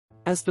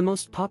As the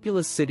most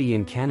populous city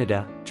in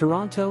Canada,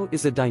 Toronto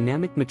is a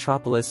dynamic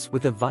metropolis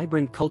with a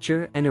vibrant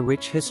culture and a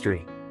rich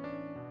history.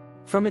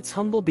 From its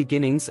humble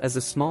beginnings as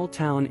a small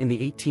town in the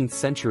 18th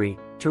century,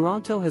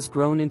 Toronto has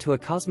grown into a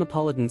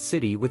cosmopolitan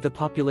city with a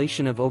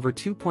population of over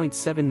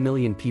 2.7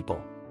 million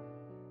people.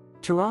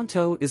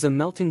 Toronto is a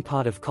melting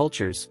pot of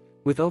cultures,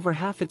 with over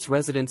half its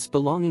residents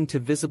belonging to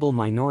visible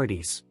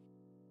minorities.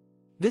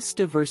 This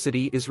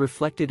diversity is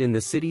reflected in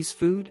the city's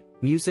food,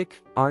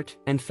 music, art,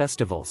 and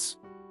festivals.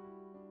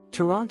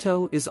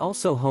 Toronto is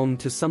also home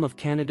to some of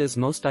Canada's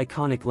most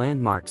iconic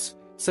landmarks,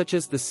 such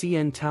as the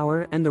CN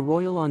Tower and the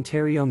Royal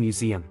Ontario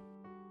Museum.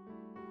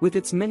 With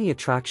its many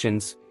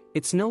attractions,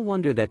 it's no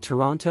wonder that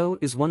Toronto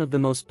is one of the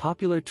most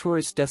popular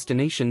tourist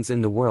destinations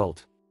in the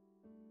world.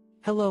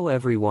 Hello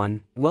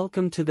everyone,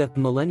 welcome to the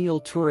Millennial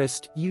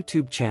Tourist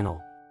YouTube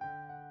channel.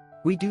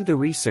 We do the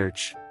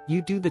research,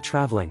 you do the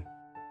traveling.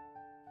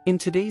 In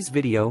today's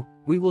video,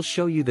 we will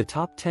show you the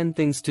top 10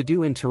 things to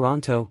do in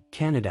Toronto,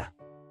 Canada.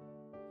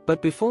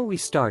 But before we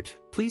start,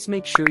 please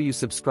make sure you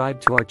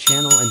subscribe to our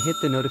channel and hit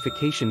the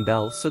notification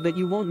bell so that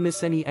you won't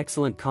miss any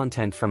excellent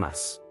content from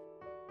us.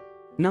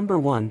 Number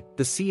 1,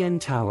 the CN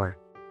Tower.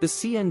 The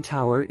CN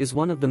Tower is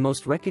one of the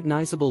most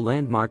recognizable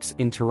landmarks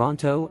in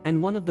Toronto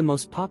and one of the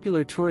most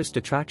popular tourist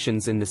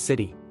attractions in the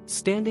city.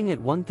 Standing at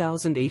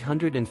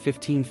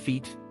 1,815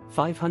 feet,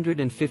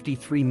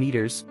 553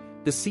 meters,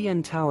 the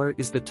CN Tower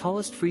is the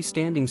tallest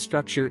freestanding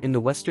structure in the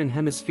Western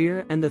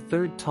Hemisphere and the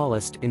third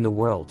tallest in the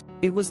world.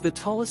 It was the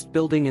tallest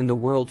building in the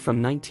world from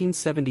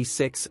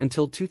 1976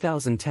 until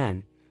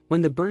 2010,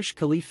 when the Burj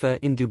Khalifa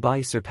in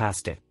Dubai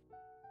surpassed it.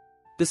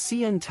 The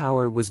CN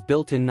Tower was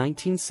built in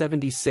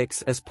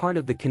 1976 as part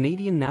of the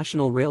Canadian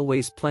National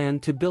Railway's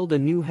plan to build a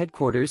new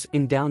headquarters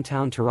in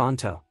downtown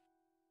Toronto.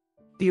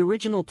 The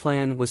original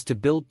plan was to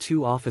build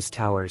 2 office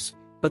towers,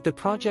 but the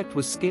project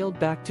was scaled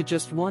back to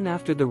just 1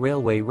 after the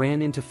railway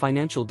ran into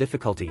financial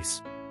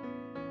difficulties.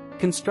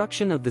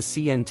 Construction of the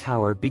CN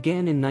Tower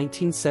began in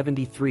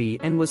 1973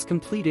 and was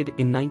completed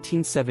in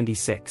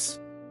 1976.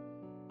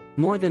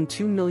 More than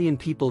 2 million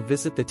people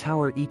visit the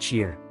tower each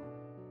year.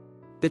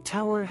 The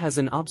tower has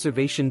an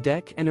observation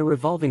deck and a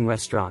revolving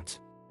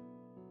restaurant.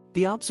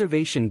 The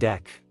observation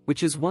deck,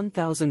 which is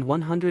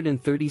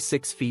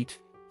 1,136 feet,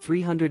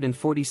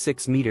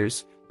 346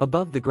 meters,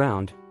 above the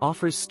ground,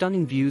 offers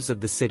stunning views of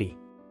the city.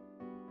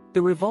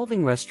 The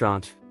revolving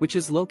restaurant, which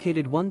is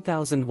located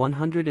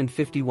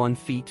 1,151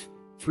 feet,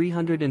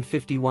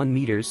 351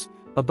 meters,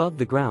 above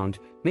the ground,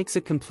 makes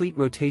a complete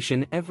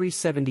rotation every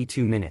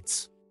 72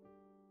 minutes.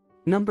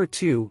 Number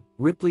 2,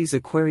 Ripley's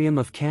Aquarium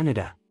of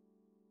Canada.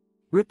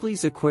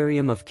 Ripley's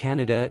Aquarium of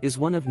Canada is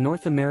one of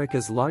North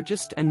America's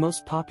largest and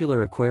most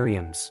popular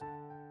aquariums.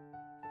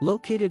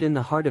 Located in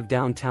the heart of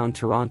downtown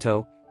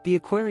Toronto, the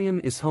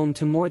aquarium is home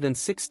to more than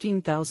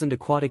 16,000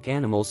 aquatic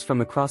animals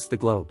from across the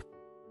globe.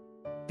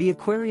 The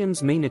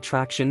aquarium's main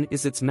attraction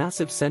is its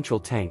massive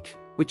central tank,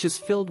 which is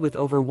filled with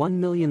over 1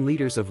 million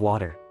liters of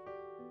water.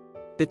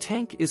 The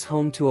tank is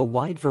home to a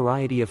wide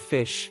variety of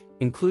fish,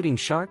 including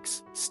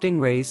sharks,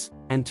 stingrays,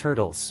 and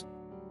turtles.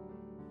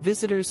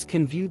 Visitors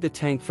can view the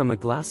tank from a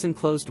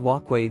glass-enclosed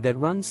walkway that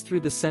runs through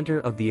the center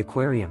of the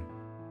aquarium.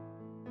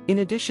 In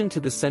addition to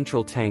the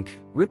central tank,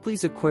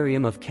 Ripley's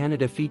Aquarium of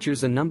Canada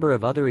features a number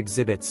of other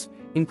exhibits,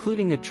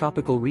 including a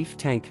tropical reef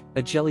tank,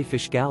 a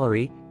jellyfish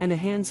gallery, and a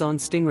hands-on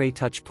stingray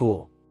touch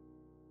pool.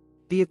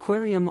 The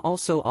aquarium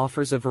also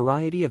offers a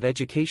variety of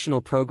educational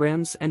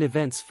programs and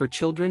events for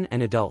children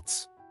and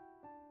adults.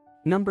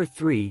 Number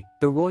 3,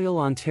 the Royal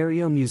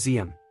Ontario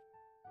Museum.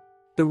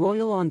 The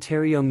Royal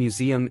Ontario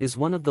Museum is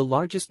one of the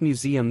largest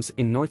museums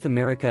in North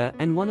America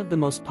and one of the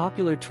most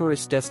popular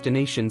tourist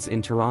destinations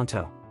in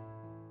Toronto.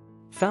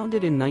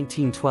 Founded in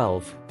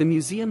 1912, the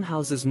museum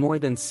houses more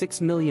than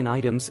 6 million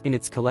items in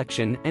its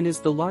collection and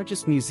is the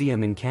largest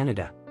museum in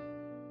Canada.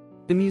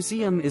 The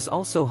museum is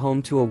also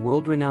home to a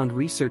world-renowned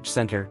research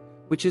center,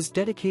 which is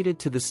dedicated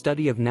to the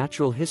study of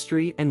natural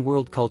history and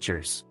world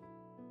cultures.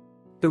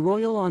 The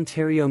Royal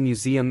Ontario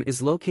Museum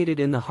is located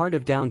in the heart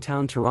of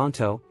downtown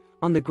Toronto,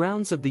 on the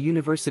grounds of the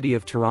University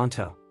of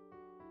Toronto.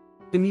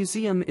 The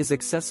museum is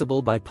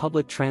accessible by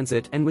public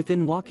transit and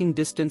within walking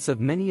distance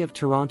of many of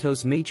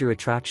Toronto's major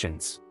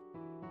attractions.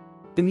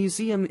 The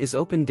museum is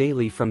open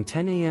daily from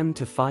 10 a.m.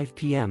 to 5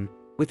 p.m.,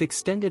 with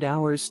extended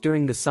hours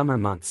during the summer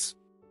months.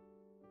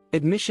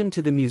 Admission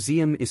to the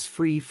museum is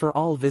free for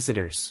all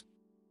visitors.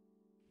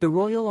 The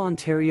Royal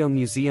Ontario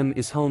Museum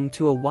is home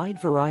to a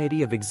wide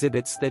variety of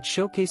exhibits that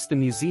showcase the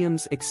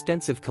museum's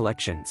extensive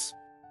collections.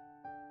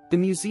 The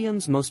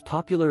museum's most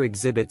popular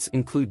exhibits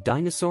include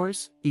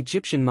dinosaurs,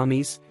 Egyptian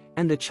mummies,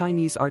 and the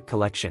Chinese art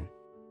collection.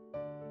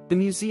 The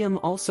museum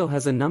also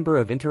has a number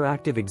of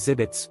interactive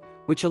exhibits,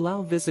 which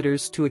allow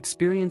visitors to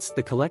experience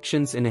the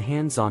collections in a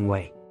hands-on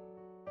way.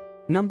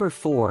 Number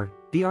 4,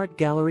 the Art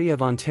Gallery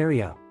of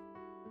Ontario.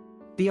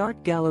 The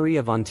Art Gallery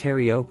of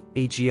Ontario,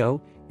 AGO,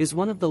 is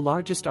one of the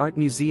largest art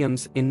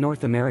museums in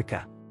North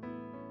America.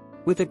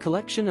 With a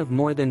collection of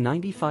more than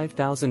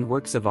 95,000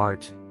 works of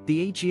art,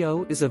 the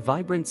AGO is a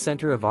vibrant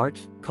center of art,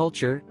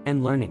 culture,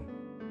 and learning.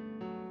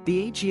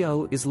 The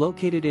AGO is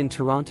located in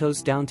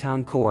Toronto's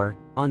downtown core,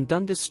 on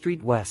Dundas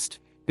Street West,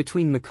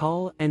 between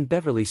McCall and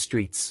Beverly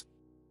Streets.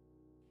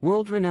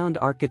 World-renowned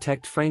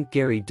architect Frank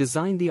Gehry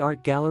designed the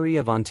Art Gallery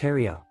of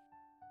Ontario.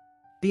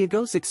 The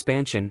AGO's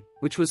expansion,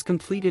 which was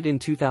completed in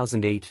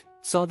 2008,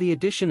 saw the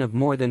addition of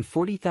more than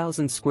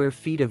 40,000 square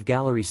feet of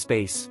gallery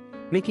space,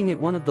 making it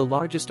one of the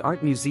largest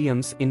art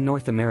museums in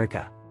North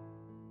America.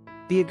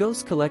 The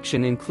AGO's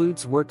collection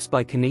includes works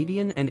by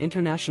Canadian and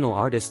international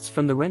artists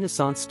from the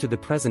Renaissance to the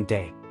present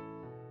day.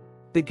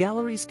 The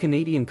gallery's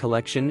Canadian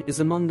collection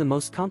is among the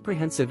most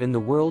comprehensive in the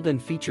world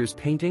and features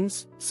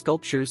paintings,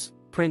 sculptures,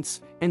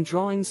 prints, and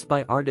drawings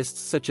by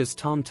artists such as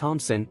Tom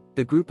Thomson,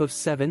 the Group of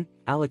Seven,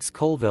 Alex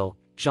Colville,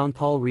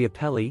 Jean-Paul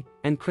Riopelli,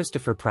 and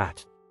Christopher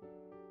Pratt.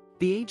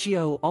 The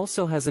AGO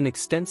also has an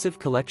extensive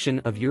collection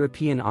of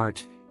European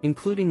art,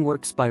 including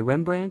works by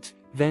Rembrandt,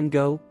 Van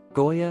Gogh,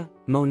 Goya,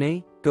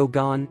 Monet,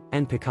 Gauguin,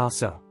 and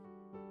Picasso.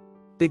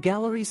 The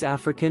gallery's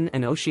African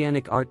and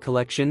Oceanic art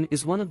collection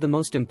is one of the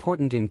most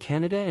important in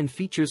Canada and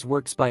features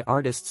works by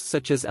artists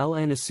such as El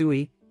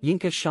Anasui,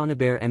 Yinka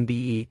Shonibare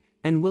Mbe,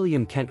 and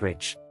William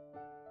Kentridge.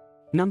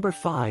 Number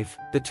 5.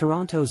 The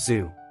Toronto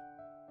Zoo.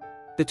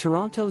 The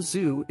Toronto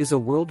Zoo is a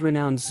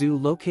world-renowned zoo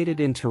located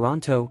in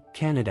Toronto,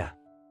 Canada.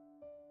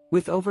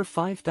 With over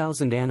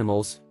 5,000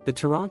 animals, the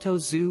Toronto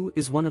Zoo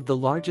is one of the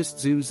largest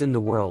zoos in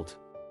the world.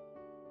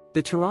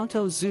 The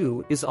Toronto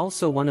Zoo is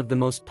also one of the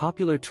most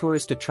popular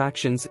tourist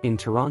attractions in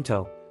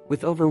Toronto,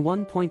 with over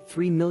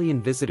 1.3 million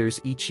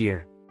visitors each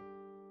year.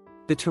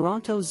 The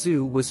Toronto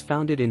Zoo was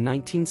founded in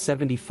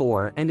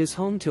 1974 and is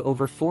home to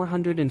over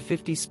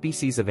 450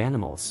 species of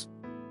animals.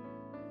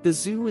 The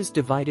zoo is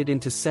divided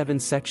into 7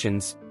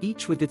 sections,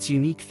 each with its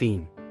unique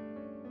theme.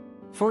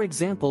 For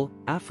example,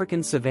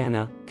 African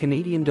savanna,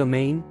 Canadian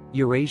domain,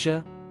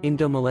 Eurasia,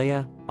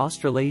 Indomalaya,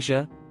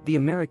 Australasia, the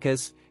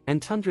Americas,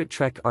 and Tundra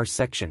Trek are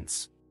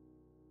sections.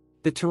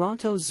 The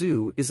Toronto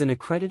Zoo is an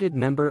accredited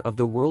member of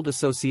the World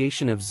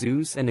Association of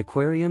Zoos and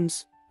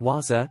Aquariums,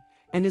 WAZA,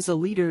 and is a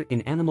leader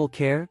in animal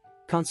care,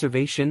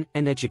 conservation,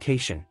 and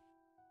education.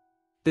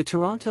 The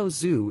Toronto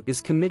Zoo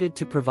is committed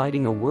to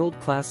providing a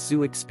world-class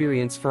zoo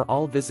experience for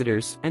all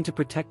visitors and to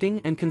protecting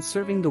and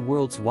conserving the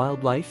world's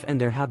wildlife and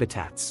their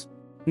habitats.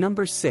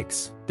 Number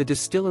 6. The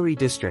Distillery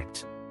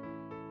District.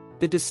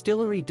 The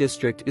Distillery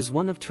District is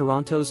one of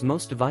Toronto's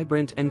most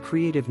vibrant and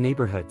creative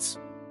neighborhoods.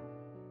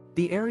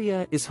 The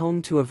area is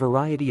home to a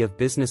variety of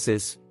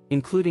businesses,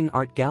 including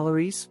art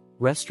galleries,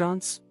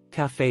 restaurants,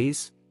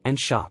 cafes, and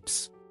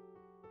shops.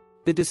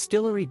 The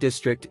Distillery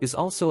District is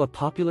also a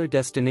popular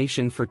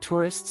destination for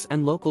tourists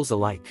and locals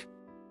alike.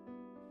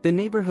 The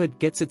neighborhood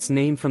gets its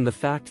name from the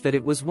fact that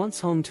it was once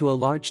home to a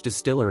large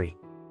distillery.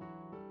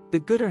 The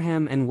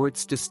Gooderham and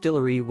Worts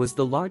Distillery was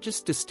the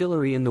largest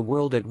distillery in the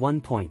world at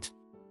one point.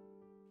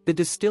 The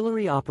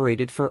distillery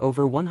operated for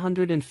over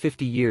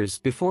 150 years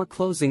before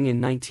closing in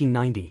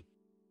 1990.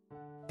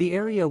 The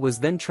area was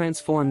then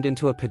transformed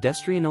into a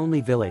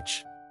pedestrian-only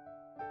village.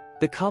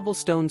 The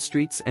cobblestone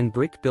streets and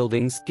brick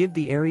buildings give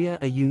the area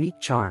a unique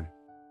charm.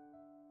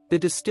 The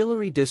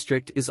Distillery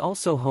District is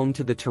also home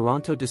to the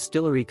Toronto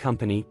Distillery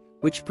Company,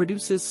 which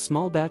produces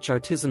small-batch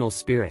artisanal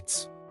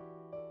spirits.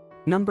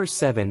 Number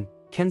 7.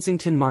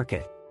 Kensington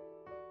Market.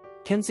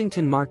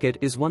 Kensington Market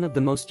is one of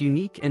the most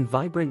unique and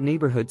vibrant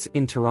neighborhoods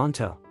in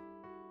Toronto.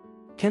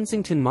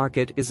 Kensington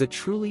Market is a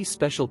truly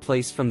special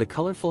place, from the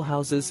colorful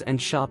houses and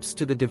shops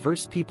to the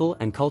diverse people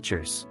and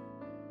cultures.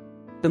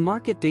 The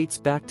market dates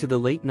back to the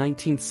late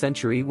 19th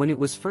century when it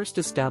was first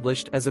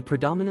established as a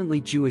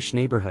predominantly Jewish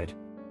neighborhood.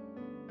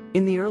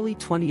 In the early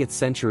 20th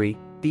century,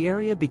 the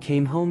area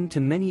became home to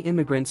many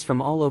immigrants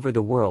from all over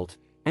the world,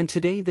 and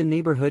today the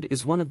neighborhood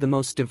is one of the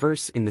most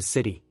diverse in the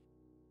city.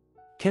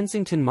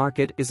 Kensington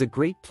Market is a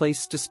great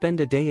place to spend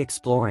a day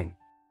exploring.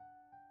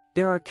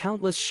 There are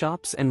countless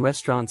shops and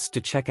restaurants to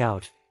check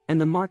out, and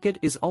the market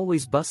is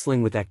always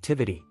bustling with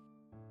activity.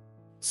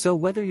 So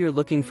whether you're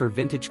looking for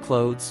vintage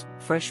clothes,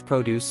 fresh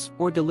produce,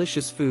 or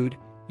delicious food,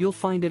 you'll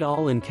find it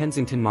all in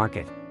Kensington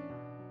Market.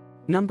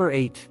 Number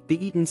 8.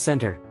 The Eaton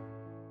Centre.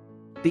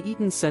 The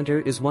Eaton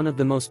Centre is one of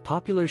the most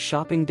popular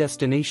shopping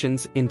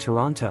destinations in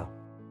Toronto.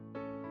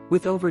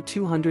 With over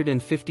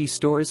 250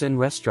 stores and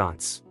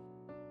restaurants.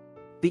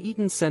 The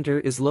Eaton Centre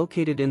is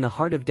located in the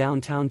heart of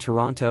downtown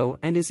Toronto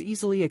and is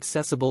easily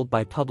accessible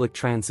by public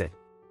transit.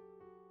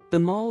 The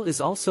mall is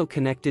also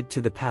connected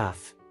to the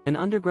Path, an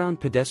underground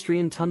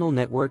pedestrian tunnel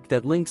network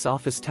that links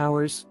office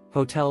towers,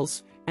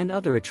 hotels, and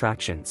other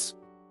attractions.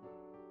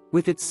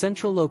 With its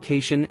central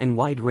location and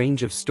wide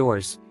range of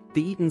stores,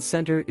 the Eaton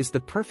Centre is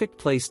the perfect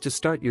place to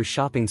start your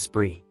shopping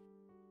spree.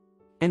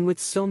 And with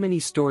so many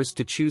stores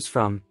to choose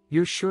from,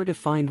 you're sure to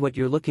find what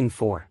you're looking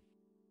for.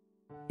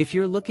 If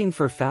you're looking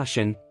for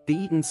fashion, the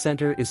Eaton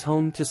Centre is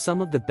home to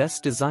some of the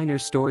best designer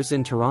stores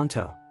in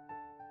Toronto.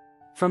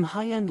 From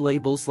high-end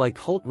labels like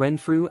Holt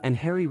Renfrew and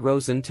Harry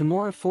Rosen to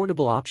more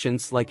affordable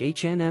options like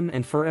H&M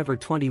and Forever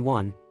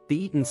 21, the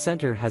Eaton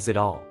Centre has it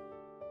all.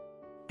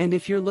 And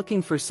if you're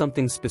looking for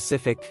something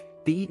specific,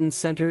 the Eaton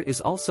Centre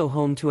is also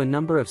home to a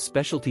number of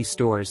specialty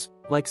stores,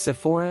 like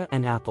Sephora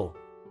and Apple.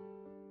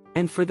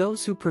 And for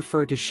those who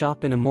prefer to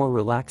shop in a more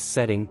relaxed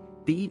setting,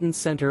 the Eaton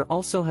Center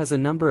also has a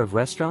number of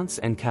restaurants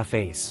and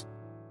cafes.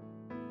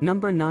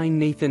 Number 9.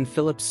 Nathan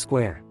Phillips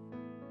Square.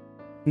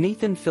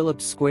 Nathan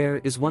Phillips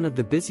Square is one of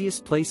the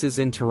busiest places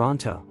in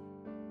Toronto.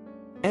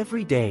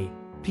 Every day,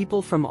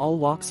 people from all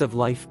walks of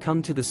life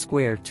come to the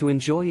square to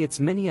enjoy its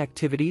many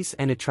activities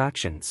and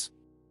attractions.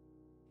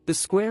 The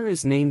square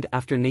is named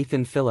after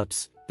Nathan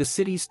Phillips, the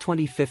city's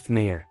 25th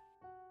mayor.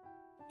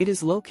 It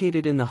is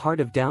located in the heart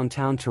of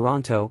downtown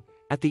Toronto,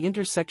 at the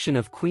intersection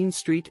of Queen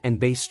Street and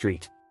Bay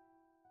Street.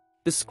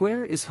 The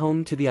square is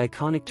home to the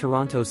iconic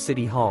Toronto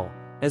City Hall,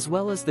 as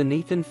well as the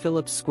Nathan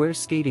Phillips Square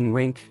skating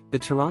rink, the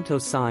Toronto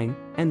Sign,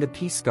 and the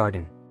Peace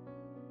Garden.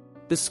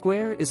 The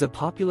square is a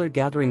popular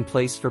gathering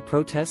place for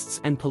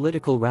protests and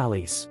political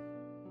rallies.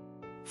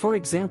 For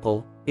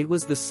example, it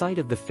was the site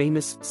of the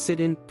famous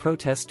sit-in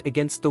protest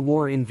against the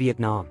war in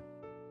Vietnam.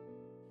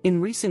 In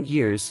recent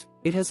years,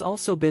 it has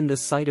also been the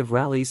site of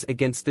rallies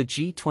against the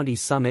G20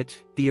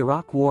 summit, the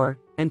Iraq War,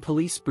 and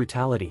police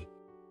brutality.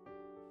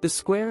 The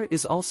square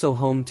is also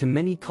home to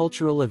many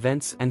cultural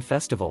events and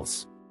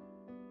festivals.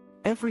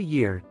 Every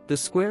year, the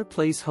square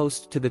plays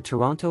host to the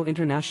Toronto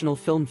International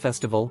Film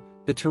Festival,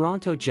 the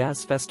Toronto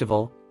Jazz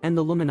Festival, and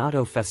the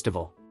Luminato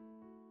Festival.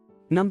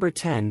 Number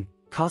 10.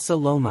 Casa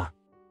Loma.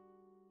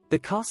 The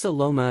Casa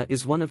Loma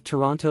is one of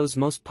Toronto's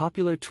most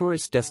popular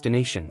tourist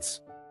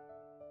destinations.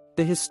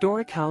 The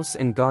historic house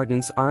and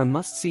gardens are a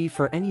must-see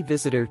for any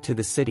visitor to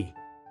the city.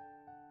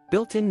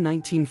 Built in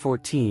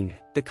 1914,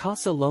 the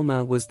Casa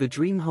Loma was the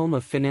dream home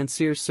of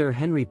financier Sir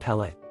Henry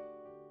Pellet.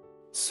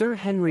 Sir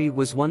Henry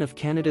was one of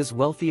Canada's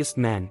wealthiest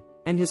men,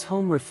 and his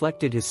home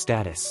reflected his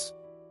status.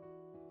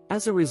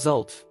 As a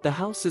result, the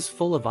house is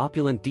full of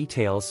opulent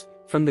details,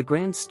 from the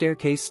grand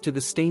staircase to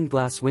the stained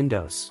glass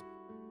windows.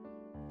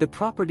 The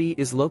property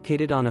is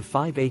located on a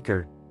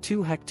 5-acre,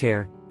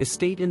 2-hectare,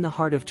 estate in the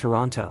heart of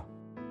Toronto.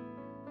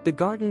 The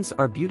gardens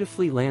are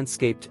beautifully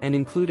landscaped and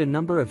include a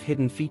number of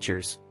hidden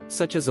features,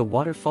 such as a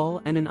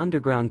waterfall and an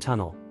underground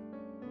tunnel.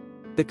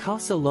 The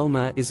Casa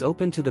Loma is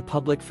open to the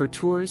public for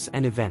tours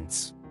and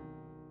events.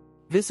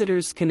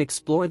 Visitors can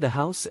explore the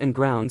house and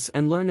grounds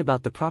and learn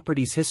about the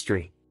property's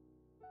history.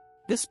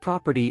 This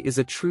property is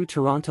a true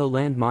Toronto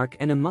landmark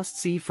and a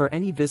must-see for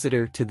any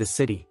visitor to the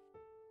city.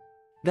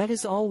 That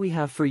is all we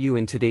have for you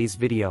in today's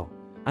video.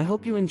 I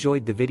hope you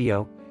enjoyed the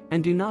video,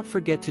 and do not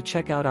forget to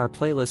check out our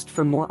playlist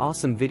for more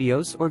awesome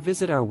videos or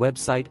visit our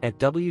website at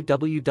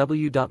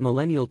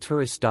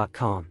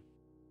www.millennialtourist.com.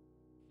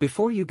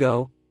 Before you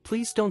go,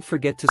 please don't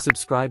forget to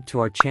subscribe to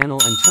our channel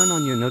and turn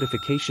on your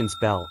notifications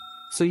bell,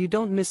 so you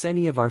don't miss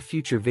any of our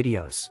future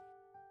videos.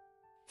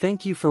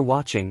 Thank you for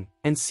watching,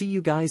 and see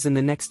you guys in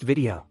the next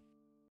video.